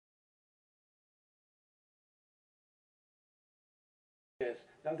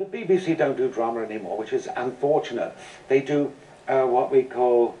Now, the BBC don't do drama anymore, which is unfortunate. They do what we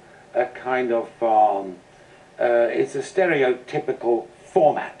call a kind of, it's a stereotypical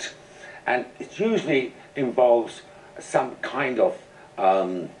format. And it usually involves some kind of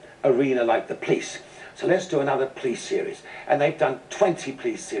arena like the police. So let's do another police series. And they've done 20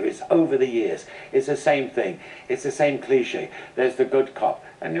 police series over the years. It's the same thing. It's the same cliche. There's the good cop.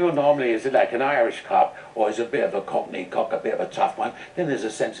 And you're normally, is it like an Irish cop, or is it a bit of a Cockney cop, a bit of a tough one? Then there's a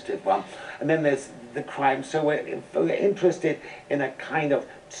sensitive one. And then there's the crime. So we're interested in a kind of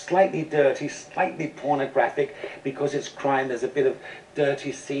slightly dirty, slightly pornographic, because it's crime. There's a bit of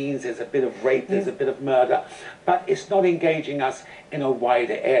dirty scenes, there's a bit of rape, there's a bit of murder. But it's not engaging us in a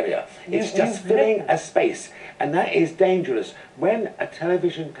wider area. It's just filling a space. And that is dangerous. When a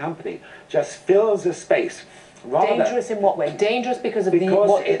television company just fills a space, dangerous in what way? Dangerous because of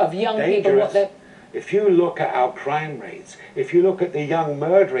young people. If you look at our crime rates, if you look at the young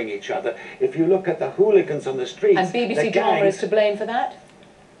murdering each other, if you look at the hooligans on the streets, and BBC drama is to blame for that?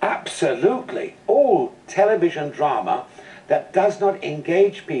 Absolutely. All television drama that does not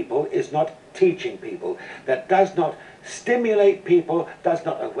engage people is not teaching people, that does not stimulate people, does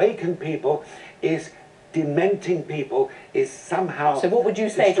not awaken people, is dementing people, is somehow. So what would you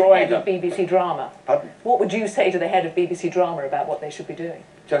say to the head of BBC drama? Pardon? What would you say to the head of BBC drama about what they should be doing?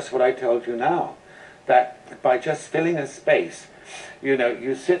 Just what I told you now, that by just filling a space, you know,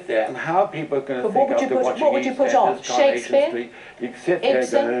 you sit there, and how people are going to think after watching what would you put on? Shakespeare? You sit there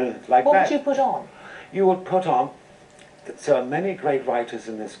Ibsen? like what that. Would you put on? You would put on, there are many great writers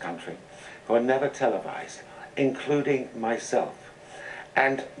in this country who are never televised, including myself.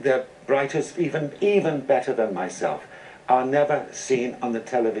 And the writers, even better than myself, are never seen on the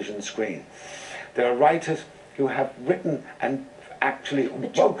television screen. There are writers who have written and actually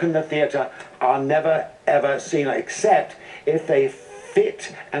woken the theatre, are never ever seen, except if they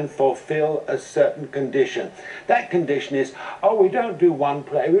fit and fulfill a certain condition. That condition is, oh, we don't do one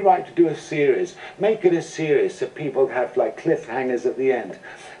play, we like to do a series. Make it a series so people have like cliffhangers at the end.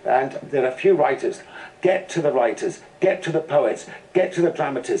 And there are a few writers. Get to the writers, get to the poets, get to the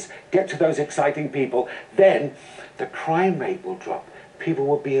dramatists, get to those exciting people. Then the crime rate will drop. People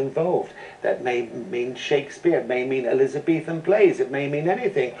will be involved. That may mean Shakespeare, it may mean Elizabethan plays, it may mean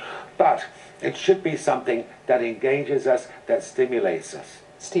anything. But it should be something that engages us, that stimulates us.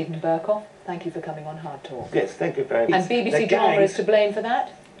 Steven Berkoff, thank you for coming on Hard Talk. Yes, thank you very much. And BBC drama is to blame for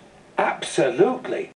that? Absolutely.